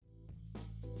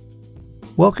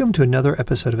Welcome to another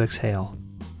episode of Exhale,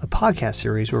 a podcast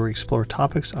series where we explore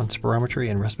topics on spirometry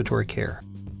and respiratory care.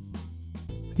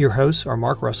 Your hosts are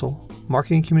Mark Russell,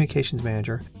 Marketing Communications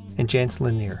Manager, and Jansen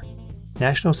Lanier,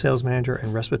 National Sales Manager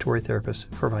and Respiratory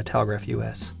Therapist for Vitalograph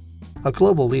US, a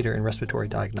global leader in respiratory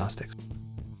diagnostics.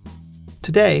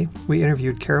 Today, we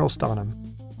interviewed Carol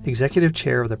Stonham, Executive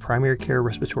Chair of the Primary Care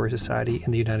Respiratory Society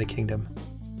in the United Kingdom.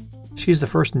 She is the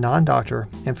first non-doctor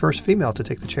and first female to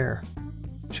take the chair.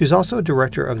 She's also a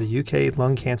director of the UK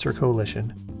Lung Cancer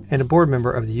Coalition and a board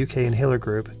member of the UK Inhaler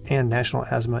Group and National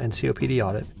Asthma and COPD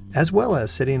Audit, as well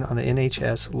as sitting on the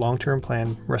NHS Long-Term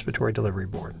Plan Respiratory Delivery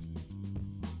Board.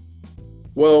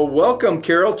 Well, welcome,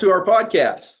 Carol, to our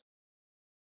podcast.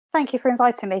 Thank you for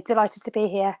inviting me. Delighted to be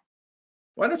here.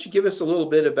 Why don't you give us a little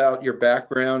bit about your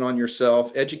background on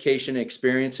yourself, education,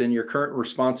 experience, and your current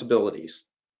responsibilities?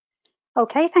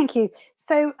 Okay, thank you.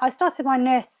 So I started my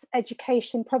nurse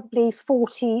education probably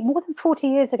more than 40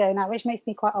 years ago now, which makes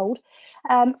me quite old.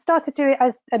 Started doing it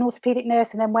as an orthopaedic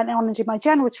nurse and then went on and did my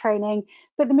general training.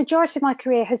 But the majority of my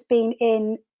career has been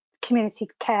in community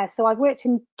care. So I've worked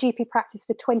in GP practice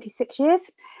for 26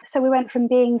 years. So we went from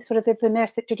being sort of the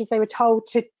nurse that did as they were told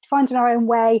to finding our own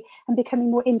way and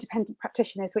becoming more independent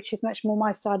practitioners, which is much more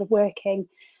my style of working.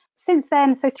 Since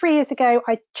then, so 3 years ago,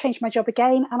 I changed my job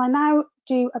again, and I now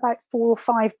do about 4 or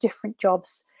 5 different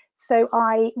jobs. So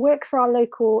I work for our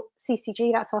local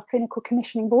CCG, that's our Clinical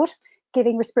Commissioning Board,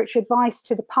 giving respiratory advice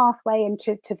to the pathway and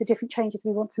to the different changes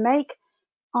we want to make.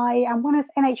 I am one of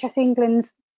NHS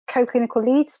England's co-clinical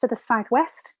leads for the South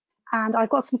West, and I've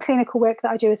got some clinical work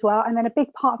that I do as well. And then a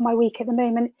big part of my week at the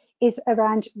moment is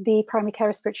around the Primary Care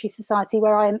Respiratory Society,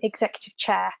 where I am executive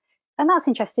chair. And that's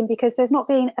interesting because there's not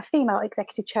been a female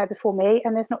executive chair before me,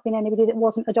 and there's not been anybody that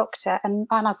wasn't a doctor. And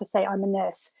as I say, I'm a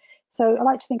nurse. So I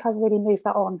like to think I've really moved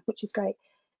that on, which is great.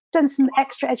 Done some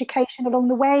extra education along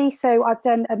the way. So I've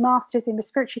done a master's in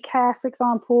respiratory care, for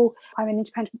example. I'm an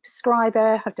independent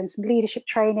prescriber. I've done some leadership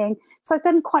training. So I've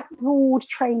done quite broad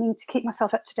training to keep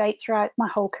myself up to date throughout my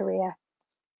whole career.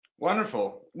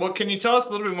 Wonderful. Well, can you tell us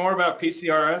a little bit more about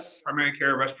PCRS, Primary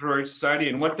Care Respiratory Society,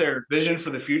 and what their vision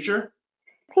for the future?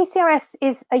 PCRS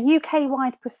is a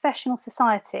UK-wide professional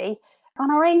society,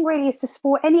 and our aim really is to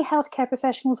support any healthcare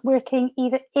professionals working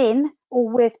either in or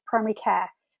with primary care.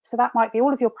 So that might be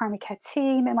all of your primary care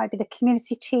team, it might be the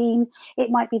community team, it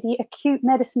might be the acute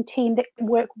medicine team that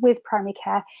work with primary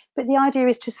care. But the idea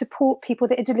is to support people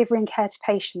that are delivering care to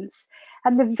patients.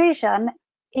 And the vision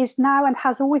is now and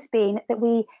has always been that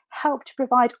we help to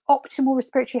provide optimal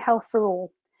respiratory health for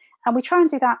all. And we try and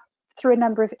do that through a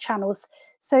number of channels.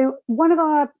 So one of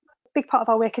our big part of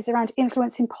our work is around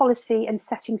influencing policy and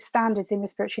setting standards in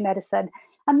respiratory medicine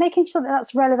and making sure that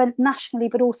that's relevant nationally,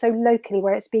 but also locally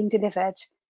where it's being delivered.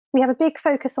 We have a big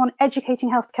focus on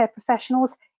educating healthcare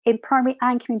professionals in primary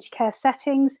and community care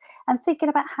settings and thinking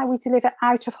about how we deliver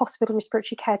out of hospital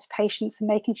respiratory care to patients and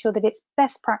making sure that it's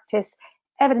best practice,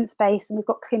 evidence-based, and we've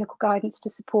got clinical guidance to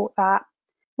support that.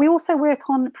 We also work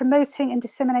on promoting and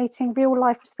disseminating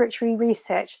real-life respiratory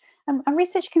research. And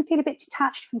research can feel a bit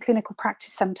detached from clinical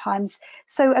practice sometimes.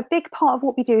 So a big part of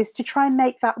what we do is to try and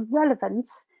make that relevant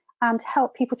and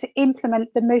help people to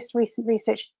implement the most recent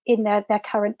research in their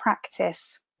current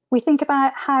practice. We think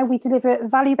about how we deliver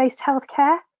value-based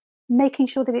healthcare, making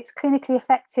sure that it's clinically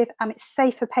effective and it's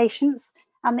safe for patients,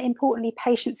 and that importantly,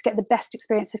 patients get the best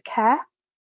experience of care.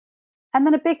 And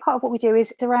then a big part of what we do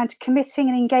is around committing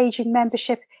and engaging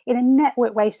membership in a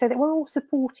network way so that we're all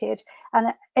supported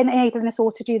and enabling us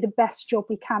all to do the best job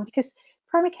we can, because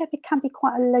primary care can be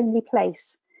quite a lonely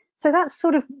place. So that's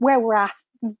sort of where we're at.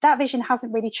 That vision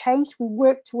hasn't really changed. We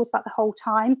work towards that the whole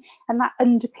time, and that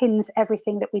underpins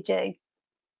everything that we do.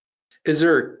 Is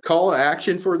there a call to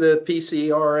action for the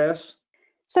PCRS?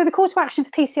 So the call to action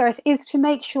for PCRS is to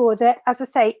make sure that, as I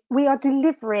say, we are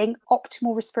delivering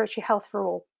optimal respiratory health for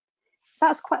all.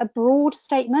 That's quite a broad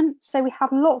statement. So we have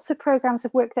lots of programs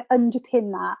of work that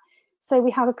underpin that. So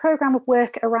we have a program of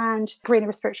work around greener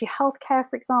respiratory healthcare,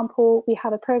 for example. We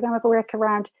have a program of work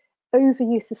around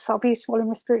overuse of salbutamol in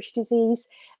respiratory disease.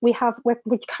 We're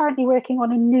currently working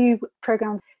on a new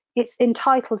program. It's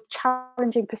entitled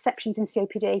Challenging Perceptions in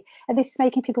COPD. And this is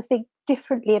making people think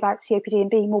differently about COPD and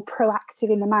being more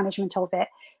proactive in the management of it.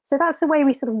 So that's the way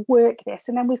we sort of work this.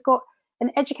 And then we've got an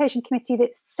education committee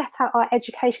that's set out our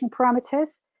educational parameters.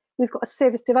 We've got a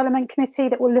service development committee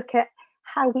that will look at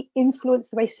how we influence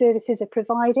the way services are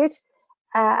provided.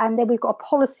 And then we've got a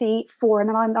policy forum,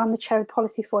 and I'm the chair of the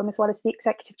policy forum as well as the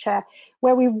executive chair,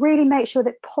 where we really make sure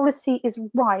that policy is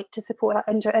right to support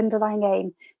that underlying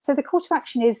aim. So the call to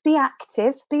action is be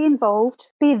active, be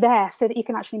involved, be there so that you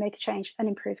can actually make a change and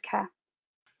improve care.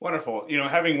 Wonderful.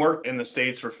 Having worked in the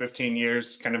States for 15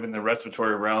 years, kind of in the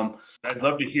respiratory realm, I'd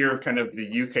love to hear kind of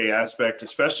the UK aspect,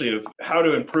 especially of how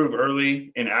to improve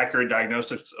early and accurate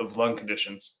diagnosis of lung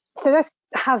conditions. So this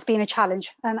has been a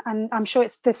challenge, and I'm sure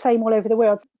it's the same all over the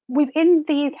world. In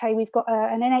the UK, we've got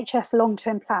an NHS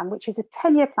long-term plan, which is a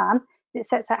 10-year plan that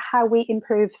sets out how we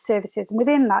improve services. And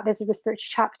within that, there's a respiratory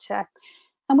chapter.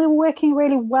 And we were working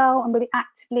really well and really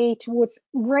actively towards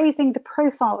raising the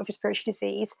profile of respiratory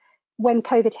disease when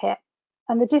COVID hit.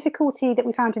 And the difficulty that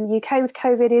we found in the UK with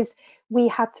COVID is we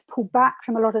had to pull back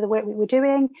from a lot of the work we were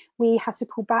doing. We had to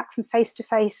pull back from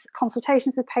face-to-face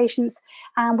consultations with patients,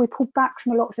 and we pulled back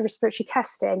from a lot of the respiratory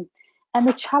testing. And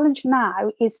the challenge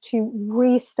now is to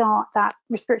restart that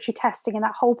respiratory testing and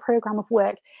that whole program of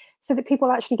work so that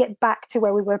people actually get back to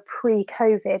where we were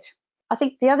pre-COVID. I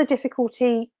think the other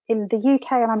difficulty in the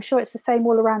UK, and I'm sure it's the same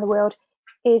all around the world,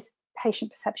 is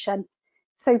patient perception.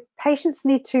 So patients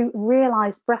need to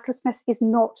realise breathlessness is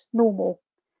not normal,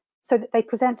 so that they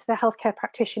present to their healthcare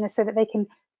practitioner so that they can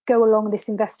go along this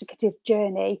investigative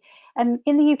journey. And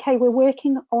in the UK, we're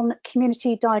working on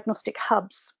community diagnostic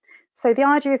hubs. So the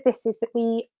idea of this is that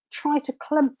we try to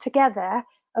clump together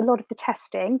a lot of the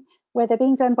testing where they're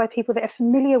being done by people that are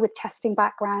familiar with testing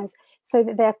backgrounds so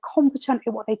that they're competent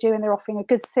in what they do and they're offering a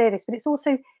good service. But it's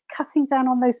also cutting down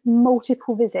on those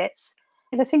multiple visits.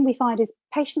 The thing we find is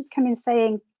patients come in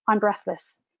saying, I'm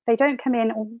breathless. They don't come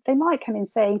in, or they might come in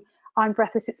saying, I'm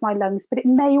breathless, it's my lungs, but it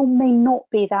may or may not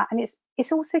be that. And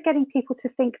it's also getting people to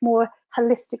think more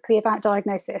holistically about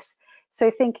diagnosis. So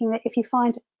thinking that if you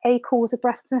find a cause of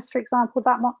breathlessness, for example,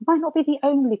 that might not be the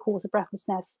only cause of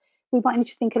breathlessness. We might need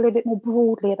to think a little bit more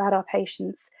broadly about our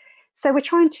patients. So we're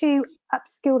trying to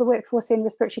upskill the workforce in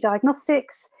respiratory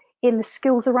diagnostics, in the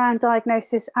skills around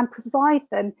diagnosis, and provide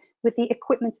them with the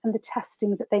equipment and the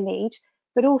testing that they need.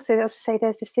 But also, as I say,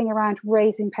 there's this thing around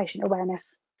raising patient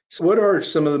awareness. So what are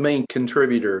some of the main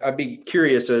contributors? I'd be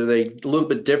curious, are they a little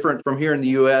bit different from here in the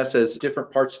US as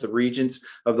different parts of the regions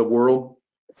of the world?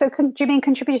 So do you mean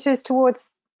contributors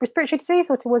towards respiratory disease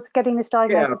or towards getting this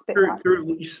diagnosis bit right?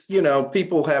 Through,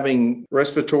 people having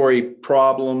respiratory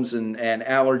problems and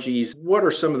allergies. What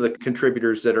are some of the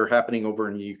contributors that are happening over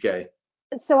in the UK?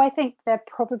 So I think they're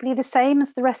probably the same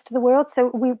as the rest of the world.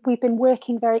 So we've been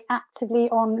working very actively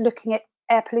on looking at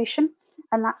air pollution,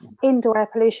 and that's indoor air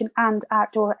pollution and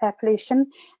outdoor air pollution.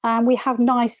 And we have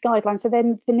NICE guidelines. So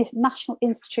then the National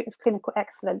Institute of Clinical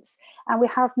Excellence. And we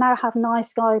now have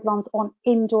NICE guidelines on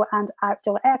indoor and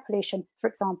outdoor air pollution, for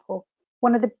example.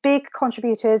 One of the big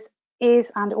contributors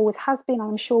is, and always has been,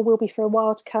 I'm sure will be for a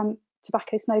while to come,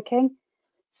 tobacco smoking.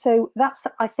 So that's,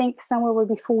 I think, somewhere where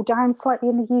we fall down slightly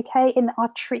in the UK, in that our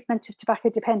treatment of tobacco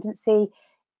dependency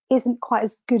isn't quite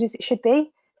as good as it should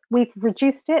be. We've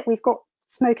reduced it. We've got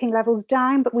smoking levels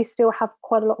down, but we still have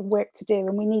quite a lot of work to do,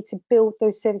 and we need to build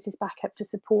those services back up to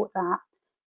support that.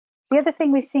 The other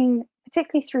thing we've seen,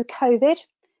 particularly through COVID,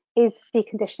 is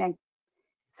deconditioning.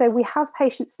 So we have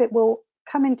patients that will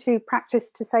come into practice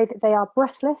to say that they are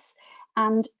breathless,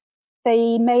 and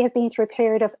they may have been through a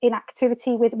period of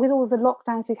inactivity with all the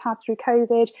lockdowns we've had through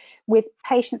COVID, with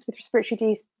patients with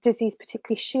respiratory disease,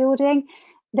 particularly shielding.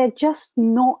 They're just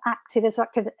not as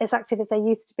active as they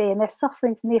used to be, and they're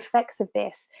suffering from the effects of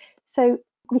this. So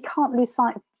we can't lose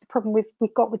sight of the problem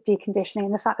we've got with deconditioning,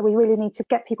 and the fact that we really need to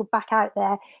get people back out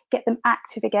there, get them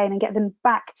active again, and get them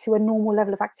back to a normal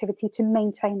level of activity to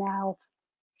maintain their health.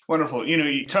 Wonderful.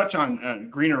 You touch on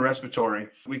greener respiratory.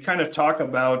 We kind of talk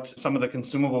about some of the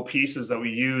consumable pieces that we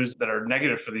use that are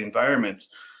negative for the environment.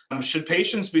 Should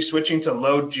patients be switching to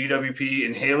low GWP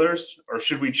inhalers, or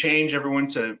should we change everyone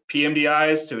to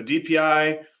PMDIs, to a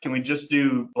DPI? Can we just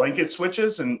do blanket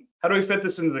switches? And how do we fit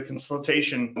this into the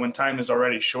consultation when time is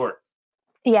already short?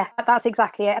 Yeah, that's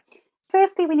exactly it.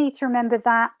 Firstly, we need to remember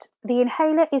that the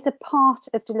inhaler is a part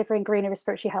of delivering greener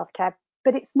respiratory healthcare,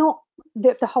 but it's not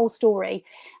the whole story.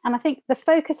 And I think the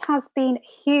focus has been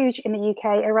huge in the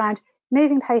UK around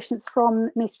moving patients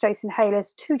from metered-dose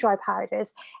inhalers to dry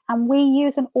powders. And we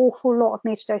use an awful lot of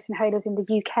metered-dose inhalers in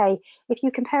the UK. If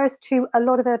you compare us to a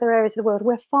lot of other areas of the world,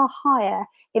 we're far higher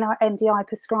in our MDI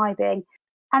prescribing.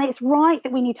 And it's right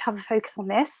that we need to have a focus on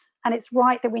this. And it's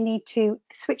right that we need to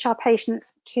switch our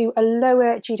patients to a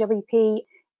lower GWP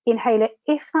inhaler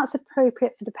if that's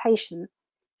appropriate for the patient.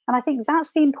 And I think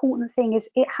that's the important thing, is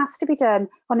it has to be done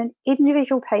on an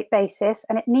individual basis,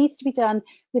 and it needs to be done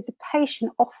with the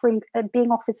patient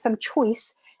being offered some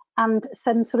choice and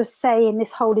some sort of say in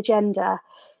this whole agenda.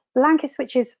 Blanket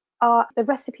switches are a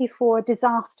recipe for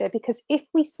disaster, because if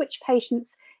we switch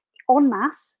patients en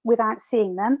masse without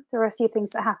seeing them, there are a few things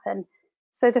that happen.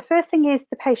 So the first thing is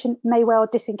the patient may well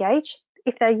disengage,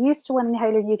 If they're used to one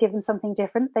inhaler and you give them something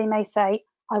different, they may say,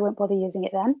 I won't bother using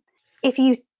it then. If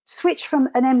you switch from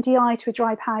an MDI to a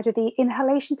dry powder, the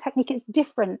inhalation technique is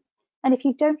different. And if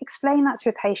you don't explain that to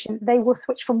a patient, they will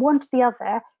switch from one to the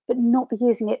other, but not be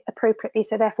using it appropriately,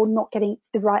 so therefore not getting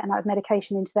the right amount of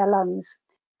medication into their lungs.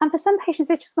 And for some patients,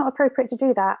 it's just not appropriate to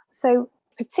do that. So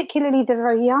particularly the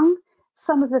very young,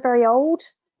 some of the very old,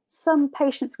 some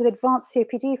patients with advanced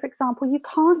COPD, for example, you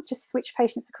can't just switch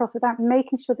patients across without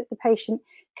making sure that the patient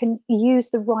can use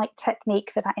the right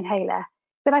technique for that inhaler.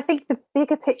 But I think the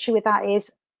bigger picture with that is,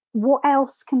 what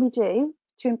else can we do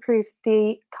to improve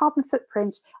the carbon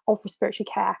footprint of respiratory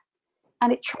care?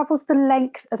 And it travels the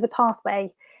length of the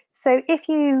pathway. So if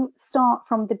you start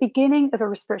from the beginning of a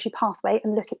respiratory pathway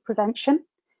and look at prevention,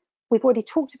 we've already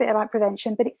talked a bit about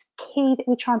prevention, but it's key that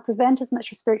we try and prevent as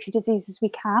much respiratory disease as we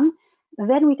can.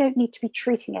 Then we don't need to be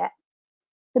treating it.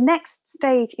 The next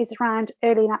stage is around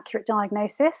early and accurate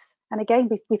diagnosis. And again,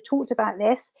 we've talked about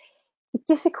this. The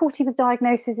difficulty with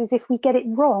diagnosis is if we get it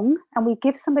wrong and we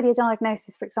give somebody a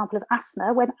diagnosis, for example, of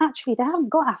asthma, when actually they haven't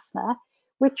got asthma,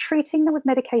 we're treating them with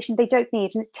medication they don't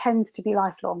need, and it tends to be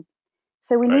lifelong.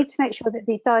 So we need to make sure that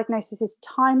the diagnosis is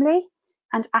timely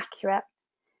and accurate.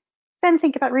 Then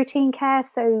think about routine care.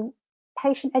 So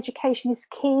patient education is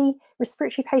key.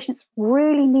 Respiratory patients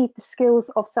really need the skills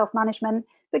of self-management,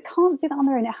 but can't do that on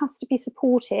their own. It has to be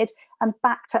supported and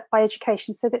backed up by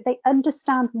education so that they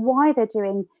understand why they're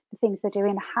doing the things they're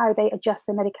doing and how they adjust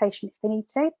their medication if they need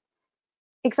to.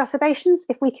 Exacerbations,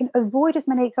 if we can avoid as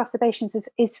many exacerbations as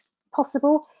is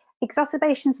possible.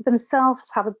 Exacerbations themselves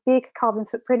have a big carbon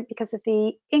footprint because of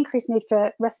the increased need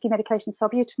for rescue medication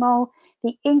salbutamol,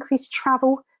 the increased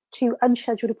travel to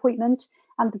unscheduled appointment,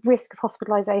 and the risk of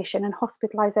hospitalisation. And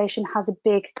hospitalisation has a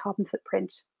big carbon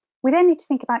footprint. We then need to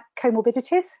think about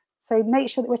comorbidities. So make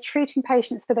sure that we're treating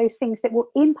patients for those things that will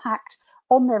impact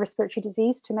on their respiratory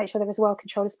disease to make sure they're as well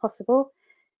controlled as possible.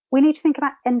 We need to think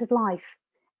about end of life.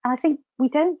 And I think we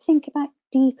don't think about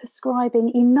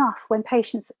deprescribing enough when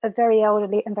patients are very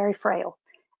elderly and very frail.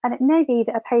 And it may be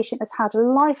that a patient has had a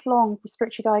lifelong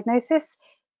respiratory diagnosis,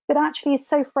 but actually is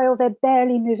so frail they're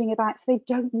barely moving about, so they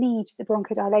don't need the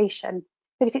bronchodilation.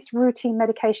 But if it's routine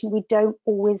medication, we don't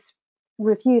always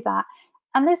review that.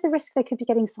 And there's the risk they could be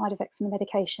getting side effects from the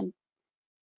medication.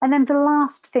 And then the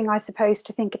last thing, I suppose,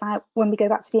 to think about when we go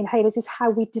back to the inhalers is how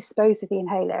we dispose of the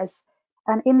inhalers.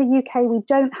 And in the UK, we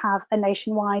don't have a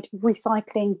nationwide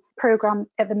recycling programme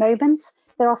at the moment.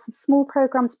 There are some small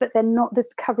programmes, but they're not, the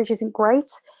coverage isn't great.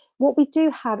 What we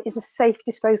do have is a safe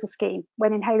disposal scheme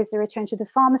when inhalers are returned to the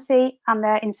pharmacy and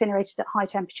they're incinerated at high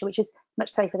temperature, which is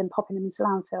much safer than popping them into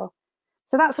landfill.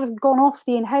 So that's sort of gone off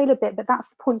the inhaler bit, but that's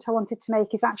the point I wanted to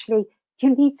make, is actually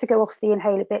you need to go off the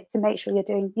inhaler bit to make sure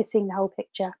you're seeing the whole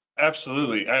picture.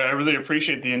 Absolutely. I really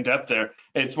appreciate the in-depth there.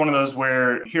 It's one of those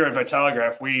where here at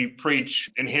Vitalograph, we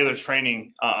preach inhaler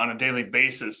training on a daily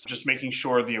basis, just making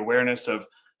sure the awareness of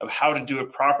how to do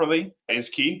it properly is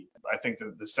key. I think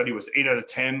that the study was 8 out of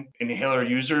 10 inhaler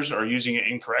users are using it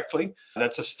incorrectly.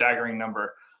 That's a staggering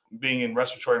number. Being in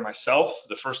respiratory myself,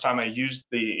 the first time I used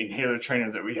the inhaler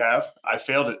trainer that we have, I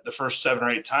failed it the first 7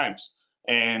 or 8 times.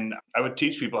 And I would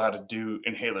teach people how to do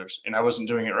inhalers, and I wasn't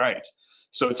doing it right.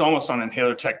 So it's almost on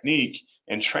inhaler technique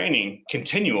and training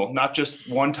continual, not just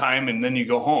one time and then you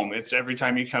go home. It's every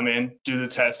time you come in, do the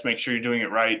test, make sure you're doing it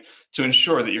right to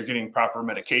ensure that you're getting proper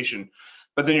medication.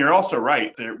 But then you're also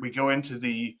right that we go into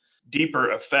the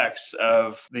deeper effects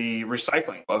of the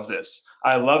recycling of this.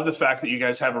 I love the fact that you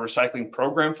guys have a recycling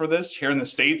program for this here in the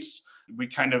States. We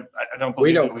kind of, I don't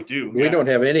believe that we do. We don't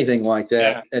have anything like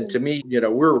that. Yeah. And to me,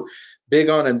 we're big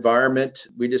on environment.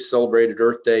 We just celebrated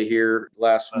Earth Day here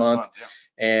last month. Yeah.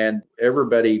 And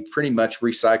everybody pretty much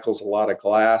recycles a lot of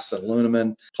glass,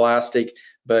 aluminum, plastic.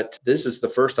 But this is the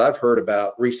first I've heard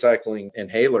about recycling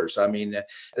inhalers. I mean,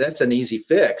 that's an easy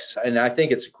fix. And I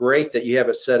think it's great that you have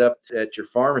it set up at your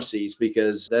pharmacies,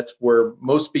 because that's where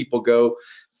most people go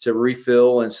to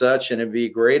refill and such, and it'd be a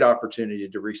great opportunity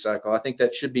to recycle. I think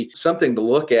that should be something to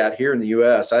look at here in the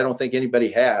U.S. I don't think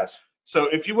anybody has. So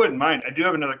if you wouldn't mind, I do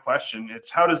have another question. It's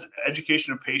how does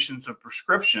education of patients of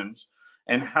prescriptions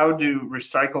and how do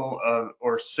recycle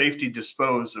or safety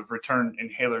dispose of returned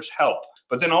inhalers help?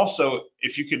 But then also,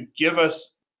 if you could give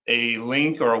us a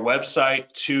link or a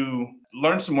website to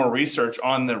learn some more research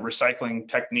on the recycling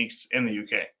techniques in the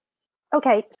UK.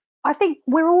 Okay, I think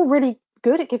we're all really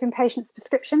good at giving patients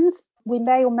prescriptions. We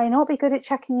may or may not be good at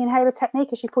checking the inhaler technique.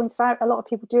 As you pointed out, a lot of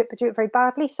people do it, but do it very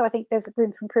badly. So I think there's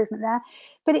room for improvement there.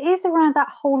 But it is around that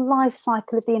whole life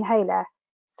cycle of the inhaler.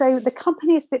 So the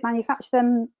companies that manufacture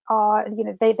them are,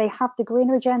 they have the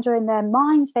greener agenda in their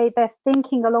mind. They're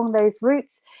thinking along those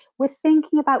routes. we're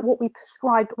thinking about what we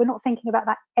prescribe, but we're not thinking about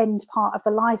that end part of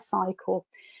the life cycle.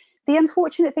 The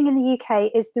unfortunate thing in the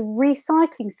UK is the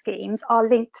recycling schemes are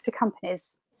linked to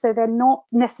companies, so they're not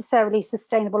necessarily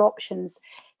sustainable options.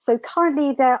 So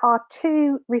currently there are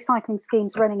 2 recycling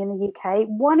schemes running in the UK.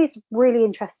 One is really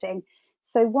interesting.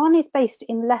 So one is based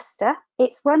in Leicester.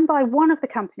 It's run by one of the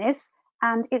companies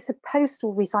and it's a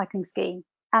postal recycling scheme.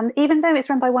 And even though it's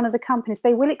run by one of the companies,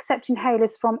 they will accept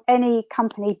inhalers from any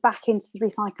company back into the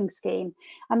recycling scheme.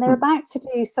 And they're about to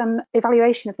do some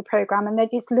evaluation of the programme, and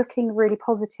it's looking really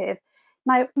positive.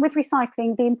 Now, with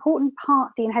recycling, the important part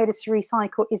of the inhalers to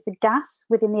recycle is the gas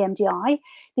within the MDI,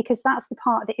 because that's the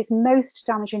part that is most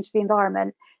damaging to the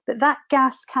environment. But that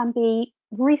gas can be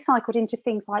recycled into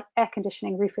things like air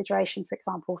conditioning, refrigeration, for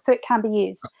example, so it can be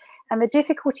used. And the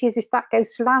difficulty is if that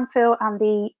goes to landfill and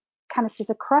the canisters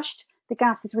are crushed, the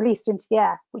gas is released into the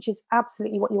air, which is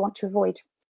absolutely what you want to avoid.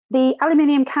 The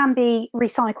aluminium can be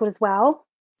recycled as well.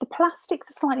 The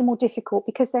plastics are slightly more difficult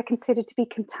because they're considered to be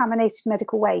contaminated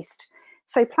medical waste.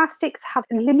 So plastics have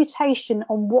a limitation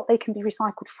on what they can be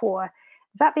recycled for.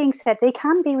 That being said, they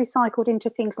can be recycled into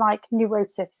things like new road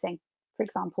surfacing, for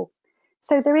example.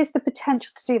 So there is the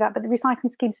potential to do that, but the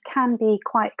recycling schemes can be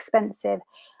quite expensive.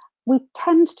 We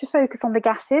tend to focus on the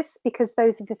gases because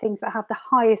those are the things that have the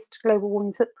highest global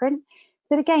warming footprint.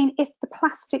 But again, if the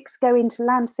plastics go into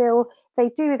landfill, they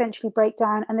do eventually break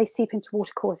down and they seep into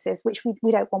watercourses, which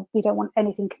we don't want. We don't want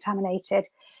anything contaminated.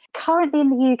 Currently in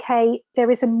the UK,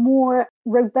 there is a more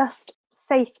robust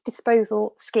safe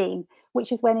disposal scheme,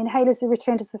 which is when inhalers are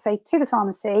returned, as I say, to the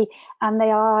pharmacy and they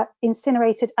are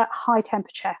incinerated at high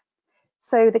temperature.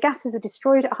 So the gases are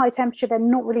destroyed at high temperature, they're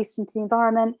not released into the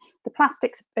environment. The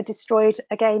plastics are destroyed,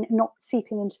 again, not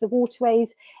seeping into the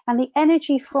waterways. And the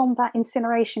energy from that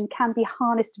incineration can be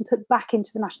harnessed and put back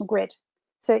into the national grid.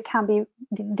 So it can be,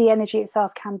 the energy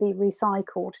itself can be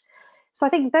recycled. So I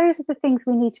think those are the things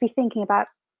we need to be thinking about.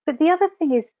 But the other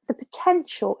thing is the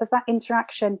potential of that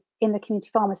interaction in the community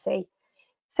pharmacy.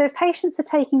 So if patients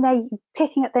are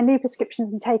picking up their new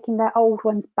prescriptions and taking their old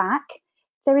ones back,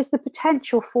 there is the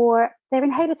potential for their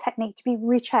inhaler technique to be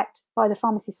rechecked by the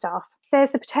pharmacy staff. There's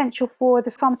the potential for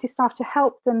the pharmacy staff to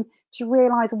help them to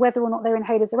realise whether or not their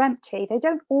inhalers are empty. They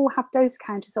don't all have dose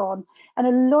counters on, and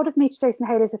a lot of metered-dose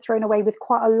inhalers are thrown away with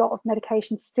quite a lot of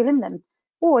medication still in them.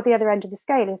 Or the other end of the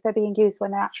scale is they're being used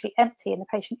when they're actually empty and the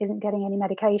patient isn't getting any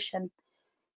medication.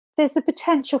 There's the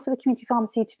potential for the community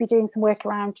pharmacy to be doing some work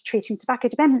around treating tobacco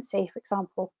dependency, for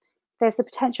example. There's the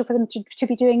potential for them to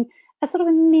be doing a sort of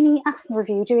a mini asthma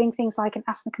review, doing things like an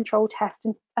asthma control test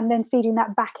and then feeding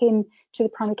that back in to the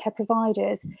primary care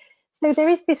providers. So there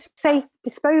is this safe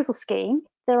disposal scheme.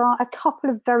 There are a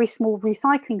couple of very small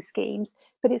recycling schemes,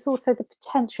 but it's also the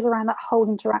potential around that whole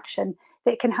interaction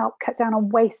that can help cut down on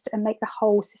waste and make the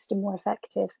whole system more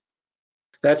effective.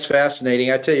 That's fascinating.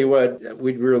 I tell you what,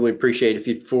 we'd really appreciate if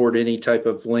you'd forward any type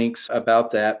of links about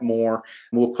that more.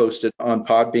 We'll post it on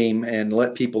Podbeam and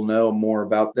let people know more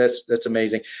about this. That's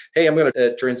amazing. Hey, I'm going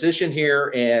to transition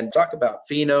here and talk about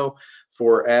Pheno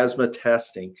for asthma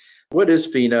testing. What is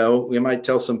Pheno? We might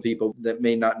tell some people that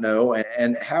may not know,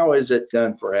 and how is it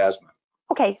done for asthma?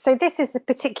 Okay, so this is a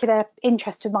particular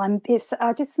interest of mine.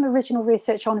 I did some original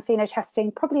research on Pheno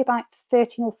testing probably about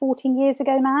 13 or 14 years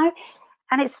ago now.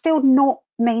 And it's still not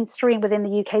mainstream within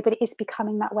the UK, but it is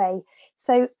becoming that way.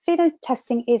 So Pheno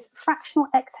testing is fractional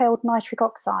exhaled nitric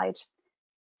oxide.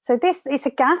 So this is a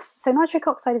gas. So nitric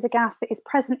oxide is a gas that is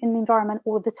present in the environment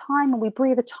all the time, and we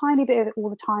breathe a tiny bit of it all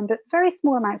the time, but very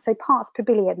small amounts, so parts per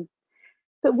billion.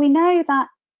 But we know that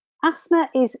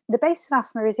the basis of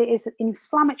asthma is it is an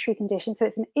inflammatory condition, so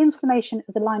it's an inflammation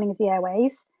of the lining of the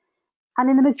airways. And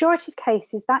in the majority of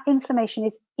cases, that inflammation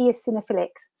is eosinophilic.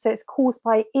 So it's caused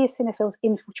by eosinophils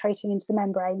infiltrating into the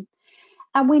membrane.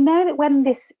 And we know that when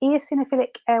this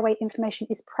eosinophilic airway inflammation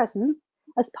is present,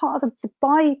 as part of the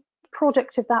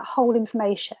byproduct of that whole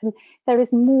inflammation, there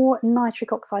is more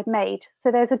nitric oxide made.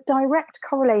 So there's a direct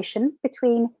correlation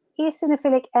between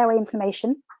eosinophilic airway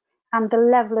inflammation and the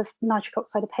level of nitric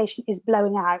oxide a patient is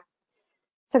blowing out.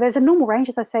 So there's a normal range,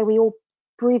 as I say, we all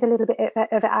breathe a little bit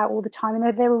of it out all the time,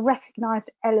 and there are recognised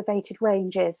elevated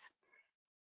ranges.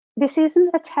 This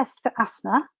isn't a test for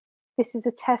asthma. This is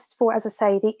a test for, as I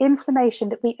say, the inflammation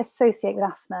that we associate with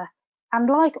asthma. And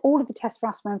like all of the tests for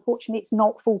asthma, unfortunately, it's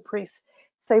not foolproof.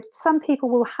 So some people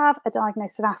will have a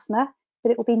diagnosis of asthma,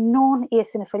 but it will be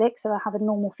non-eosinophilic, so they'll have a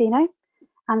normal Pheno.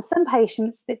 And some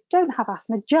patients that don't have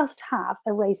asthma just have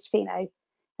a raised Pheno.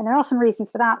 And there are some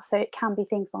reasons for that. So it can be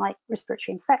things like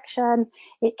respiratory infection.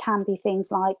 It can be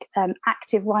things like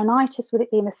active rhinitis, with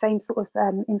it being the same sort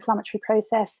of inflammatory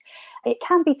process. It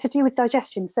can be to do with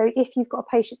digestion. So if you've got a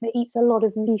patient that eats a lot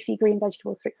of leafy green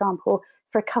vegetables, for example,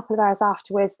 for a couple of hours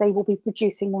afterwards, they will be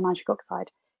producing more nitric oxide.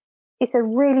 It's a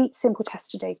really simple test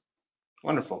to do.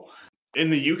 Wonderful. In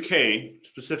the UK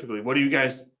specifically, what do you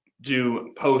guys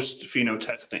do post-pheno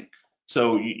testing?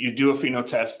 So you do a pheno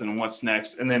test, and what's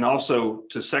next? And then also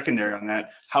to secondary on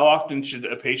that, how often should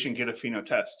a patient get a pheno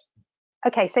test?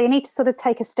 Okay, so you need to sort of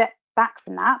take a step back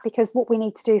from that, because what we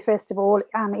need to do first of all,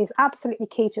 is absolutely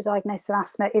key to diagnosis of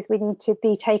asthma, is we need to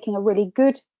be taking a really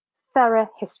good, thorough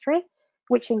history,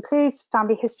 which includes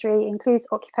family history, includes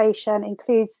occupation,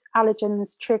 includes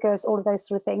allergens, triggers, all of those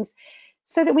sort of things,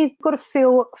 so that we've got a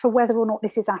feel for whether or not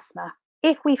this is asthma.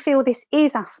 If we feel this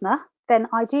is asthma, then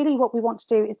ideally what we want to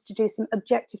do is to do some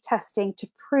objective testing to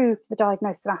prove the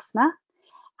diagnosis of asthma.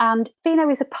 And pheno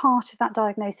is a part of that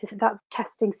diagnosis, of that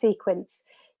testing sequence.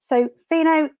 So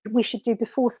pheno we should do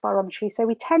before spirometry. So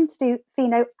we tend to do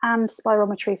pheno and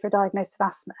spirometry for a diagnosis of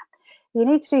asthma. You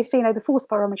need to do pheno before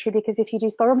spirometry, because if you do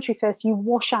spirometry first, you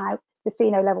wash out the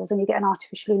pheno levels and you get an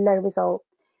artificially low result.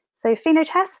 So pheno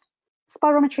test,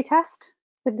 spirometry test.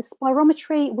 With the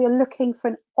spirometry, we're looking for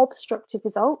an obstructive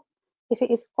result. If it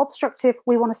is obstructive,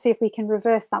 we want to see if we can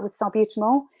reverse that with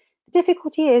salbutamol. The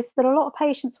difficulty is that a lot of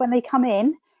patients, when they come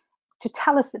in to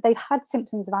tell us that they've had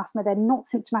symptoms of asthma, they're not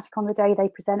symptomatic on the day they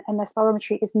present and their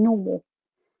spirometry is normal,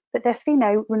 but their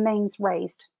pheno remains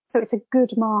raised. So it's a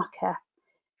good marker.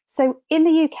 So in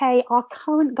the UK, our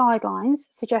current guidelines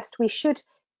suggest we should,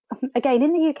 again,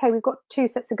 in the UK, we've got two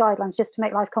sets of guidelines just to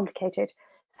make life complicated.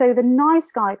 So the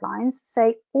NICE guidelines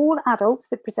say all adults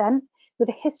that present with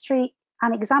a history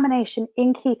and examination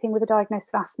in keeping with a diagnosis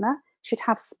of asthma should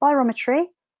have spirometry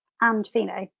and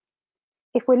pheno.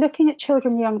 If we're looking at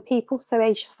children and young people, so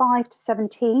age 5 to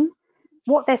 17,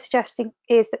 what they're suggesting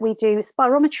is that we do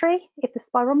spirometry. If the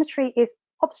spirometry is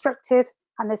obstructive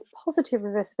and there's positive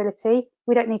reversibility,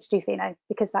 we don't need to do pheno,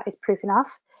 because that is proof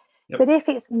enough. Yep. But if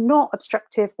it's not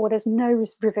obstructive or there's no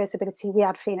reversibility, we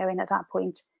add pheno in at that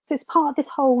point. So it's part of this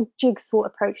whole jigsaw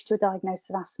approach to a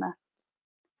diagnosis of asthma.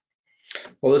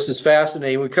 Well, this is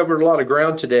fascinating. We covered a lot of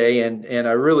ground today, and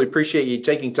I really appreciate you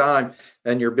taking time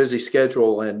and your busy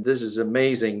schedule, and this is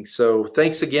amazing. So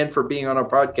thanks again for being on our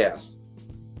podcast.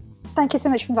 Thank you so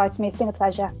much for inviting me. It's been a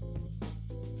pleasure.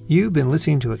 You've been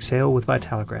listening to Exhale with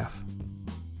Vitalograph.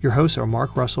 Your hosts are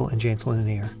Mark Russell and James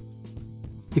Lanier.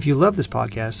 If you love this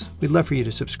podcast, we'd love for you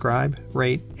to subscribe,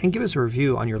 rate, and give us a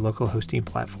review on your local hosting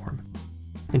platform.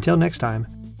 Until next time,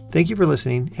 thank you for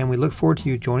listening, and we look forward to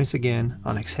you joining us again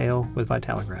on Exhale with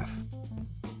Vitalograph.